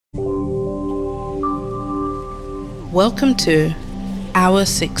Welcome to Our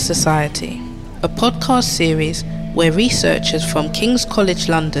Sick Society, a podcast series where researchers from King's College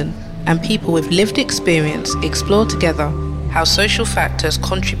London and people with lived experience explore together how social factors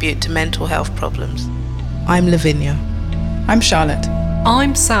contribute to mental health problems. I'm Lavinia. I'm Charlotte.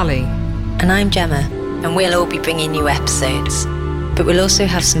 I'm Sally. And I'm Gemma, and we'll all be bringing you episodes. But we'll also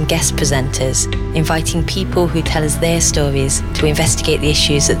have some guest presenters, inviting people who tell us their stories to investigate the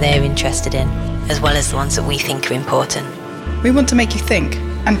issues that they're interested in, as well as the ones that we think are important. We want to make you think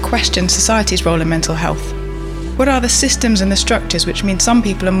and question society's role in mental health. What are the systems and the structures which mean some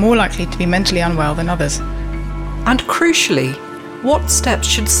people are more likely to be mentally unwell than others? And crucially, what steps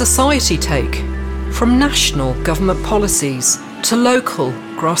should society take? From national government policies to local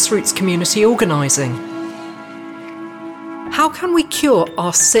grassroots community organising. How can we cure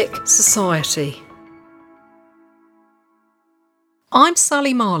our sick society? I'm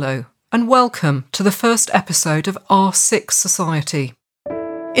Sally Marlow, and welcome to the first episode of Our Sick Society.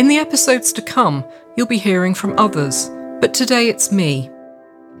 In the episodes to come, you'll be hearing from others, but today it's me.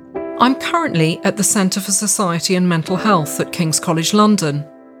 I'm currently at the Centre for Society and Mental Health at King's College London,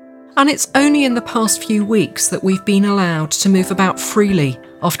 and it's only in the past few weeks that we've been allowed to move about freely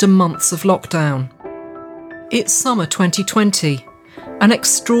after months of lockdown. It's summer 2020, an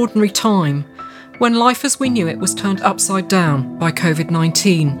extraordinary time when life as we knew it was turned upside down by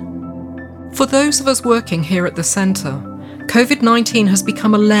Covid-19. For those of us working here at the Centre, Covid-19 has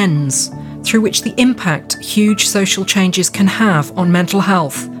become a lens through which the impact huge social changes can have on mental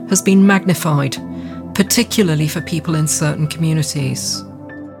health has been magnified, particularly for people in certain communities.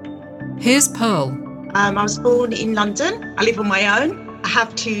 Here's Pearl. I was born in London. I live on my own. I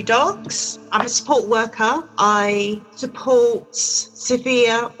have 2 dogs. I'm a support worker. I support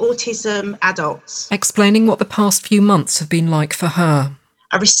severe autism adults. Explaining what the past few months have been like for her.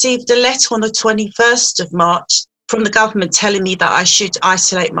 I received a letter on the 21st of March from the government telling me that I should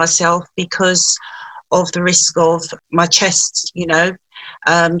isolate myself because of the risk of my chest,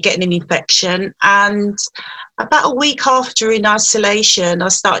 getting an infection. And about a week after in isolation, I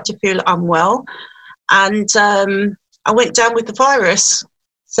started to feel unwell. And I went down with the virus.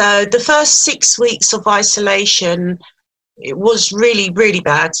 So the first 6 weeks of isolation, it was really, really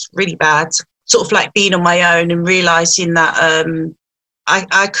bad, sort of like being on my own and realising that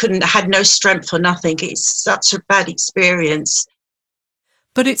I had no strength for nothing. It's such a bad experience.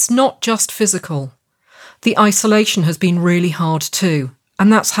 But it's not just physical. The isolation has been really hard too,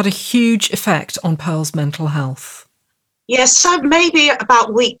 and that's had a huge effect on Pearl's mental health. Yes, so maybe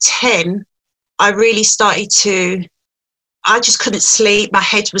about week 10, I really started I just couldn't sleep. My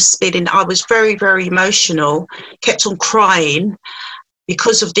head was spinning. I was very, very emotional, kept on crying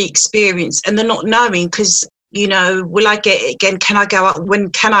because of the experience and the not knowing because, will I get it again? Can I go out? When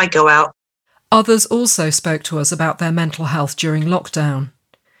can I go out? Others also spoke to us about their mental health during lockdown.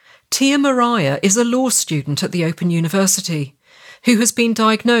 Tia-Mariah is a law student at the Open University who has been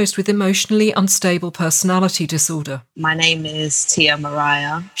diagnosed with emotionally unstable personality disorder. My name is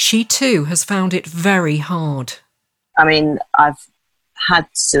Tia-Mariah. She too has found it very hard. I mean, I've had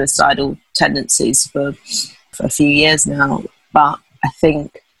suicidal tendencies for a few years now, but I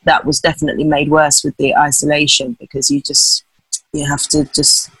think that was definitely made worse with the isolation because you have to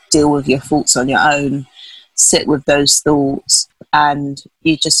just deal with your thoughts on your own, sit with those thoughts, and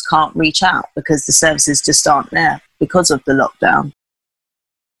you just can't reach out because the services just aren't there because of the lockdown.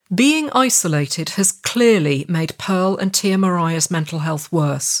 Being isolated has clearly made Pearl and Tia-Mariah's mental health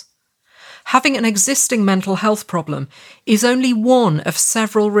worse. Having an existing mental health problem is only one of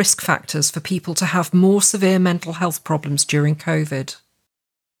several risk factors for people to have more severe mental health problems during COVID.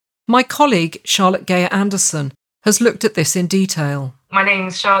 My colleague, Charlotte Geyer-Anderson, has looked at this in detail. My name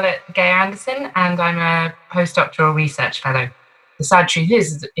is Charlotte Geyer-Anderson and I'm a postdoctoral research fellow. The sad truth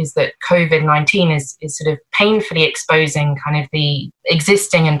is that COVID-19 is sort of painfully exposing kind of the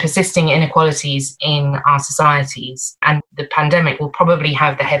existing and persisting inequalities in our societies. And the pandemic will probably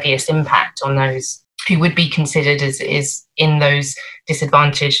have the heaviest impact on those who would be considered as in those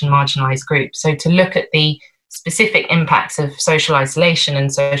disadvantaged and marginalised groups. So to look at the specific impacts of social isolation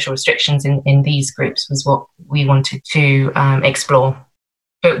and social restrictions in these groups was what we wanted to explore.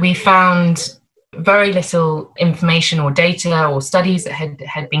 But we found very little information or data or studies that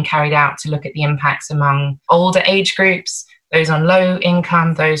had been carried out to look at the impacts among older age groups, those on low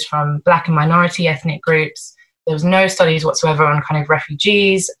income, those from Black and minority ethnic groups. There was no studies whatsoever on kind of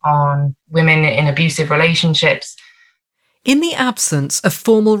refugees, on women in abusive relationships. In the absence of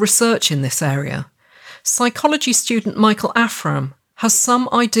formal research in this area, psychology student Michael Afram has some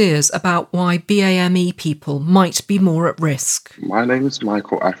ideas about why BAME people might be more at risk. My name is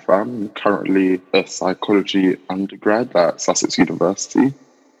Michael Afram. I'm currently a psychology undergrad at Sussex University.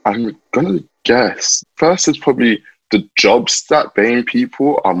 I'm going to guess first is probably the jobs that BAME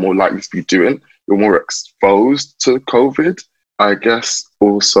people are more likely to be doing. You're more exposed to COVID. I guess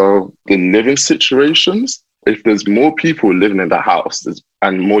also the living situations. If there's more people living in the house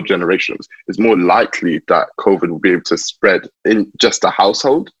and more generations, it's more likely that COVID will be able to spread in just the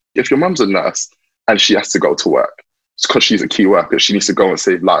household. If your mum's a nurse and she has to go to work, it's because she's a key worker, she needs to go and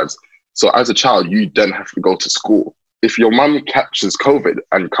save lives. So as a child, you then have to go to school. If your mum catches COVID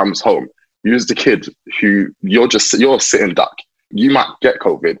and comes home, you as the kid who you're a sitting duck. You might get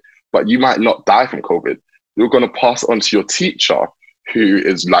COVID, but you might not die from COVID. You're going to pass it on to your teacher, who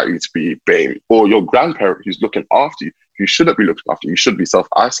is likely to be BAME, or your grandparent who's looking after you, who shouldn't be looking after you, should be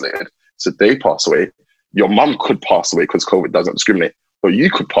self-isolated. So they pass away. Your mum could pass away because COVID doesn't discriminate, or you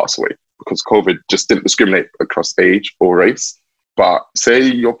could pass away because COVID just didn't discriminate across age or race. But say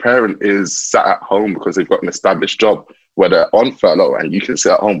your parent is sat at home because they've got an established job where they're on furlough and you can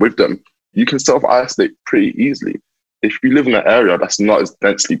sit at home with them, you can self-isolate pretty easily. If you live in an area that's not as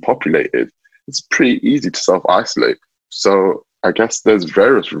densely populated, it's pretty easy to self-isolate. So I guess there's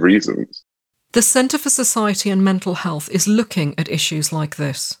various reasons. The Centre for Society and Mental Health is looking at issues like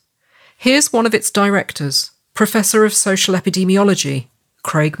this. Here's one of its directors, Professor of Social Epidemiology,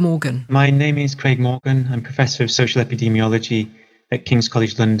 Craig Morgan. My name is Craig Morgan. I'm Professor of Social Epidemiology at King's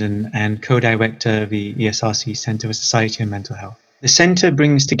College London and co-director of the ESRC Centre for Society and Mental Health. The centre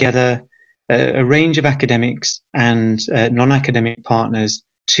brings together a range of academics and non-academic partners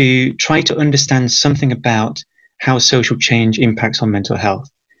to try to understand something about how social change impacts on mental health.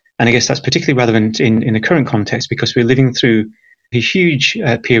 And I guess that's particularly relevant in the current context because we're living through a huge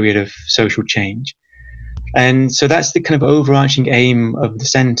period of social change. And so that's the kind of overarching aim of the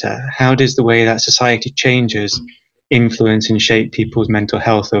centre. How does the way that society changes influence and shape people's mental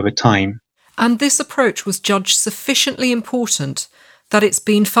health over time? And this approach was judged sufficiently important that it's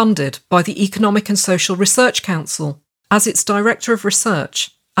been funded by the Economic and Social Research Council, as its Director of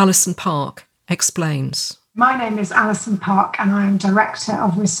Research, Alison Park, explains. My name is Alison Park and I am Director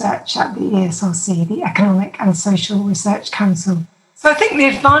of Research at the ESRC, the Economic and Social Research Council. So I think the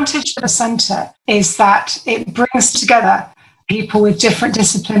advantage of the centre is that it brings together people with different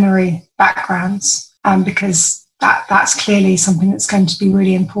disciplinary backgrounds, because that's clearly something that's going to be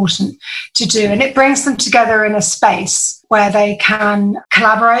really important to do. And it brings them together in a space where they can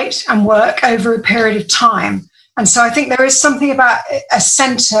collaborate and work over a period of time. And so I think there is something about a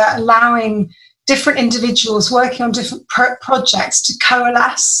centre allowing different individuals working on different projects to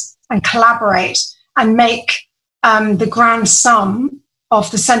coalesce and collaborate and make the grand sum of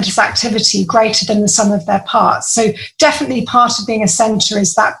the centre's activity greater than the sum of their parts. So definitely part of being a centre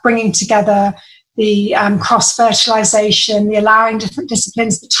is that bringing together the cross-fertilisation, the allowing different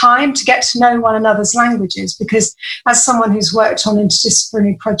disciplines the time to get to know one another's languages, because as someone who's worked on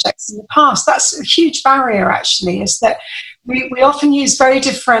interdisciplinary projects in the past, that's a huge barrier actually, is that we often use very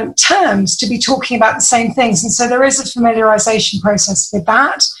different terms to be talking about the same things. And so there is a familiarisation process with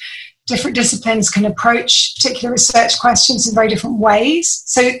that. Different disciplines can approach particular research questions in very different ways.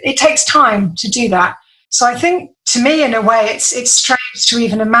 So it takes time to do that. So I think, to me, in a way, it's strange to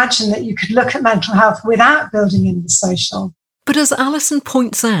even imagine that you could look at mental health without building in the social. But as Alison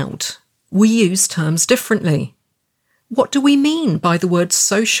points out, we use terms differently. What do we mean by the word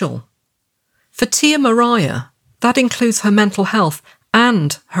social? For Tia-Mariah, that includes her mental health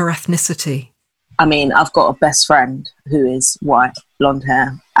and her ethnicity. I mean, I've got a best friend who is white, blonde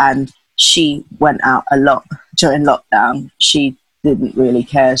hair, and she went out a lot during lockdown. She didn't really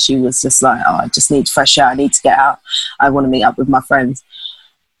care. She was just like, oh, I just need fresh air. I need to get out. I want to meet up with my friends.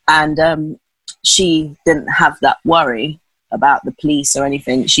 And she didn't have that worry about the police or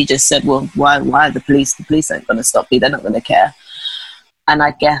anything. She just said, well, why the police? The police ain't going to stop me. They're not going to care. And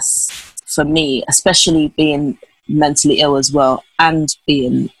I guess for me, especially being mentally ill as well and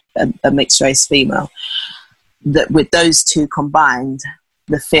being a mixed race female, that with those two combined,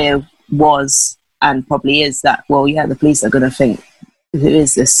 the fear was and probably is that, well, yeah, the police are going to think, who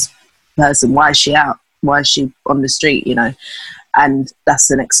is this person? Why is she out? Why is she on the street, you know? And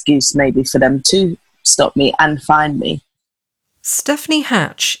that's an excuse maybe for them to stop me and find me. Stephani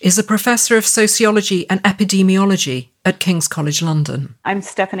Hatch is a Professor of Sociology and Epidemiology at King's College London. I'm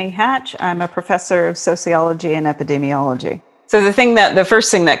Stephani Hatch. I'm a Professor of Sociology and Epidemiology. So the first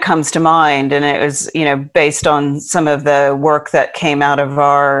thing that comes to mind, and it was, based on some of the work that came out of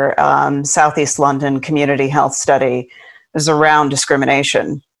our Southeast London community health study, is around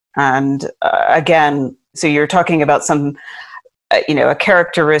discrimination. And again, so you're talking about some a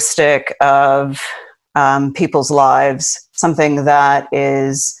characteristic of people's lives, something that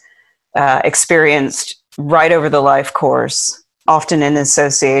is experienced right over the life course, often in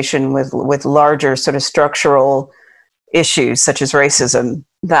association with larger sort of structural issues such as racism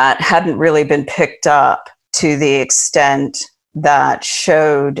that hadn't really been picked up to the extent that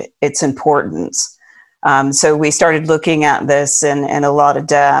showed its importance. So we started looking at this in a lot of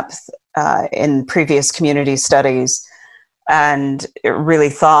depth in previous community studies, and really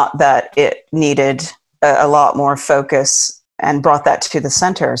thought that it needed a lot more focus and brought that to the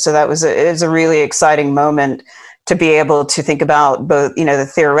center. So it was a really exciting moment to be able to think about both, the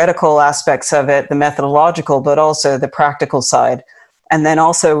theoretical aspects of it, the methodological, but also the practical side. And then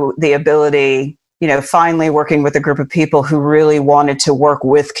also the ability, finally working with a group of people who really wanted to work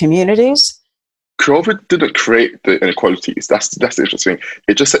with communities. COVID didn't create the inequalities. That's the interesting.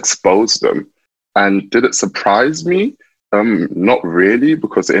 It just exposed them. And did it surprise me? Not really,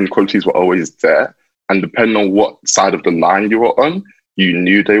 because the inequalities were always there. And depending on what side of the line you were on, you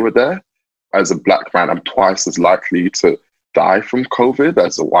knew they were there. As a black man, I'm twice as likely to die from COVID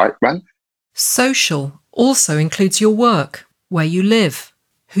as a white man. Social also includes your work, where you live,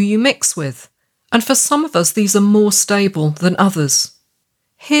 who you mix with. And for some of us, these are more stable than others.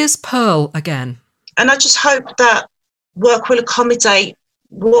 Here's Pearl again. And I just hope that work will accommodate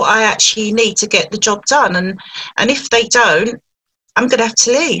what I actually need to get the job done. And if they don't, I'm going to have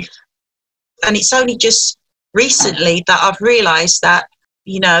to leave. And it's only just recently that I've realised that,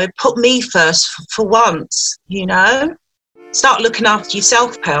 put me first for once, Start looking after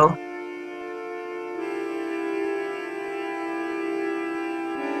yourself, Pearl.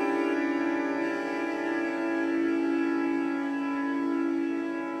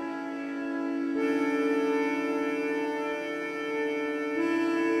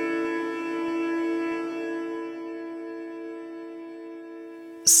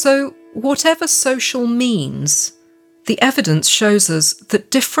 So, whatever social means, the evidence shows us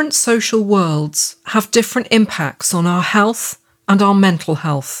that different social worlds have different impacts on our health and our mental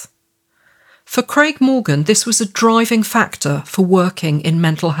health. For Craig Morgan, this was a driving factor for working in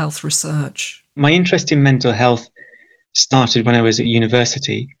mental health research. My interest in mental health started when I was at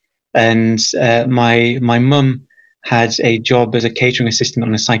university, and my mum had a job as a catering assistant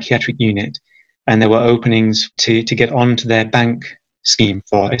on a psychiatric unit, and there were openings to get onto their bank scheme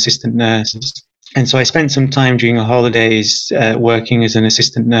for assistant nurses. And so I spent some time during the holidays working as an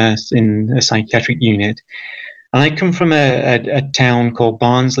assistant nurse in a psychiatric unit. And I come from a town called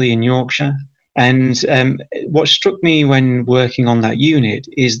Barnsley in Yorkshire. And what struck me when working on that unit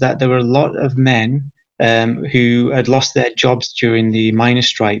is that there were a lot of men who had lost their jobs during the miners'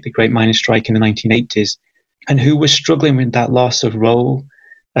 strike, the Great Miners' Strike in the 1980s, and who were struggling with that loss of role,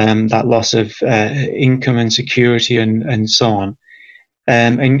 that loss of income and security and so on.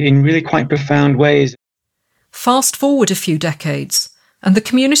 In really quite profound ways. Fast forward a few decades, and the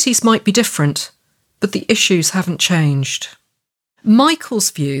communities might be different, but the issues haven't changed.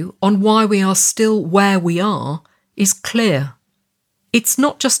 Michael's view on why we are still where we are is clear. It's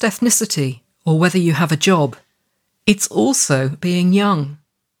not just ethnicity or whether you have a job. It's also being young.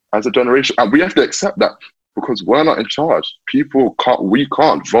 As a generation, and we have to accept that because we're not in charge. We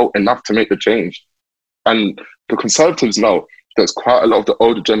can't vote enough to make the change. And the Conservatives know there's quite a lot of the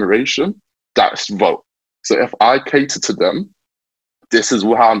older generation that vote. So if I cater to them, this is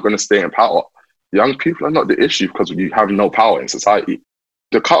how I'm going to stay in power. Young people are not the issue because you have no power in society.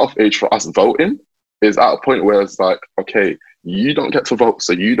 The cutoff age for us voting is at a point where it's like, okay, you don't get to vote,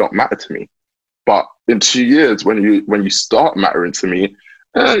 so you don't matter to me. But in 2 years, when you start mattering to me,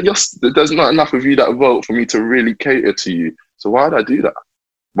 there's not enough of you that vote for me to really cater to you. So why would I do that?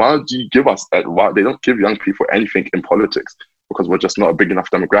 Why do you give us that? Why they don't give young people anything in politics? Because we're just not a big enough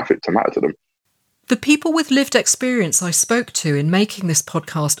demographic to matter to them. The people with lived experience I spoke to in making this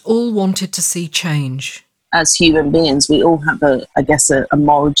podcast all wanted to see change. As human beings, we all have a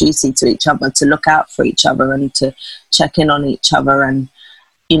moral duty to each other, to look out for each other and to check in on each other and,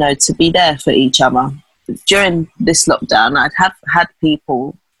 to be there for each other. During this lockdown, I have had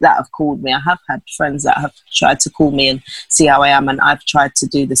people that have called me. I have had friends that have tried to call me and see how I am, and I've tried to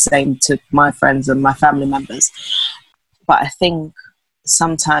do the same to my friends and my family members. But I think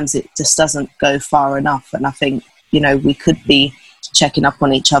sometimes it just doesn't go far enough. And I think, we could be checking up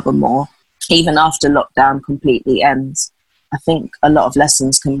on each other more. Even after lockdown completely ends, I think a lot of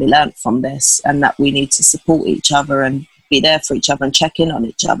lessons can be learnt from this, and that we need to support each other and be there for each other and check in on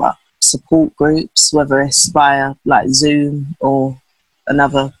each other. Support groups, whether it's via like Zoom or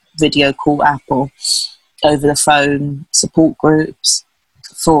another video call app or over the phone, support groups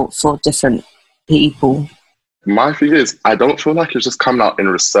for different people. My thing is, I don't feel like it's just coming out in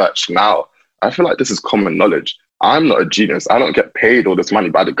research now. I feel like this is common knowledge. I'm not a genius. I don't get paid all this money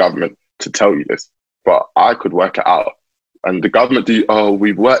by the government to tell you this, but I could work it out. And the government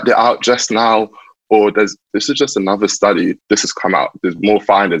we've worked it out just now, or this is just another study. This has come out. There's more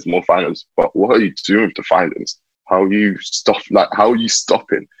findings. But what are you doing with the findings? How are you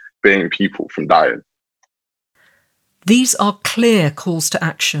stopping billion people from dying? These are clear calls to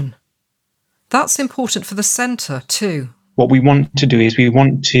action. That's important for the centre too. What we want to do is we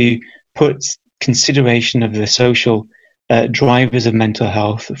want to put consideration of the social drivers of mental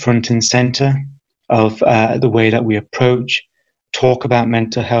health front and centre of the way that we approach, talk about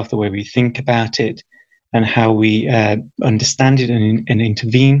mental health, the way we think about it, and how we understand it and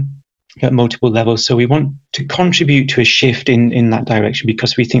intervene at multiple levels. So we want to contribute to a shift in that direction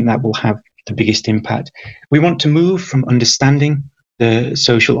because we think that will have the biggest impact. We want to move from understanding the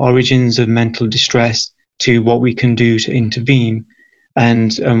social origins of mental distress to what we can do to intervene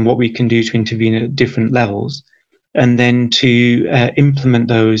and what we can do to intervene at different levels, and then to implement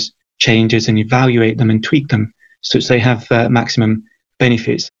those changes and evaluate them and tweak them such they have maximum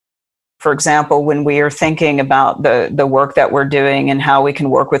benefits. For example, when we are thinking about the work that we're doing and how we can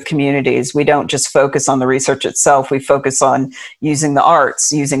work with communities, we don't just focus on the research itself. We focus on using the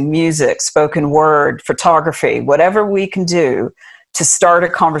arts, using music, spoken word, photography, whatever we can do to start a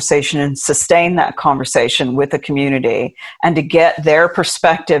conversation and sustain that conversation with the community and to get their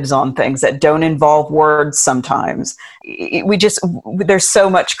perspectives on things that don't involve words sometimes. There's so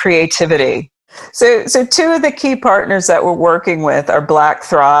much creativity. So two of the key partners that we're working with are Black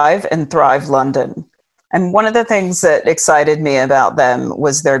Thrive and Thrive London. And one of the things that excited me about them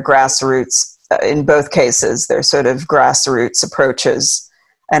was their grassroots, in both cases, their sort of grassroots approaches.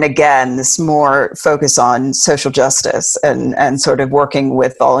 And again, this more focus on social justice and sort of working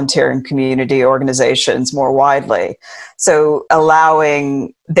with volunteer and community organizations more widely. So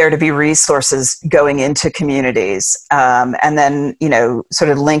allowing there to be resources going into communities and then,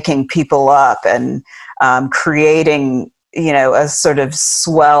 sort of linking people up and creating, a sort of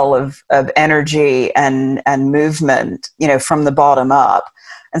swell of energy and movement, from the bottom up.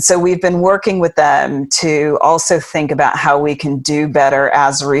 And so we've been working with them to also think about how we can do better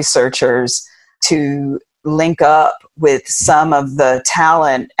as researchers to link up with some of the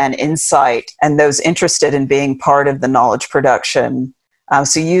talent and insight and those interested in being part of the knowledge production.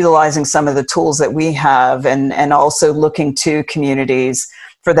 So utilizing some of the tools that we have and also looking to communities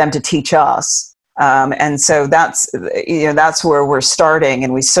for them to teach us. And so that's where we're starting,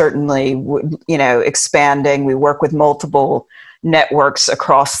 and we certainly, expanding. We work with multiple networks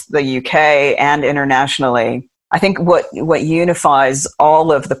across the UK and internationally. I think what unifies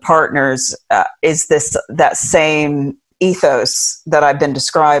all of the partners is that same ethos that I've been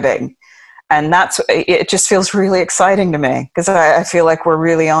describing. And it just feels really exciting to me because I feel like we're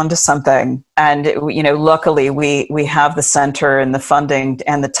really onto something. And, luckily we have the centre and the funding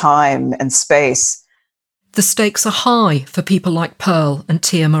and the time and space. The stakes are high for people like Pearl and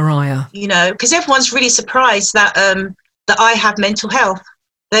Tia-Mariah. Because everyone's really surprised that I have mental health.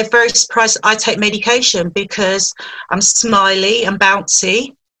 They're very surprised I take medication because I'm smiley and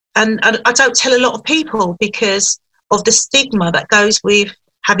bouncy. And I don't tell a lot of people because of the stigma that goes with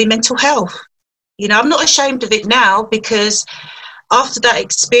having mental health. I'm not ashamed of it now because after that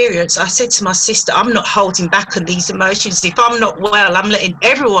experience, I said to my sister, I'm not holding back on these emotions. If I'm not well, I'm letting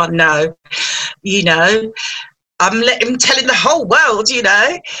everyone know, I'm telling the whole world,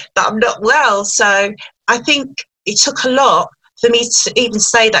 that I'm not well. So I think it took a lot for me to even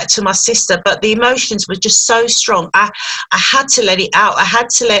say that to my sister, but the emotions were just so strong. I had to let it out. I had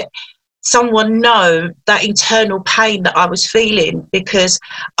to let someone know that internal pain that I was feeling because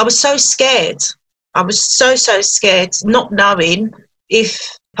I was so scared. I was so scared, not knowing if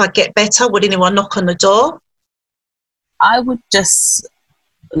I get better, would anyone knock on the door? I would just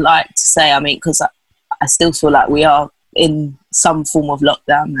like to say, because I still feel like we are in some form of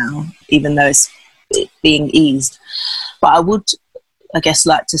lockdown now, even though it's being eased. But I would, I guess,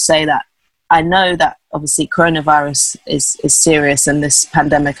 like to say that I know that obviously coronavirus is serious and this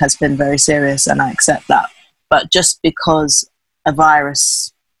pandemic has been very serious, and I accept that. But just because a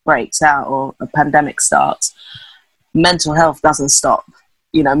virus breaks out or a pandemic starts, mental health doesn't stop.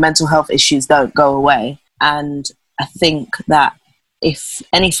 Mental health issues don't go away. And I think that if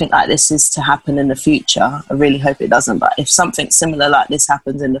anything like this is to happen in the future, I really hope it doesn't, but if something similar like this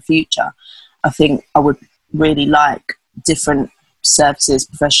happens in the future, I think I would really like different services,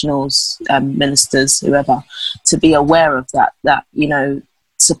 professionals, ministers, whoever, to be aware of that,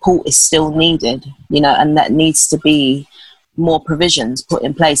 support is still needed, and that needs to be more provisions put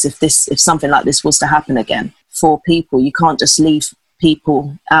in place if something like this was to happen again. for people. You can't just leave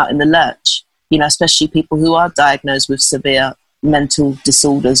people out in the lurch, you know, especially people who are diagnosed with severe mental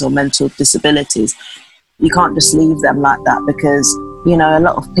disorders or mental disabilities. You can't just leave them like that, because, you know, a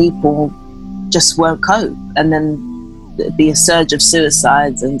lot of people just won't cope, and then there'd be a surge of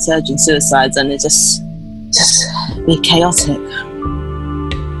suicides, and it just be chaotic.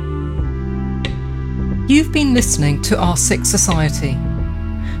 You've been listening to Our Sick Society.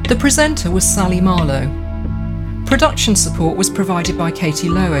 The presenter was Sally Marlow. Production support was provided by Katie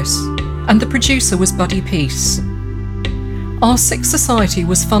Lewis, and the producer was Buddy Peace. Our Sick Society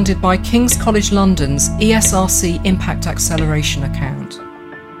was funded by King's College London's ESRC Impact Acceleration account.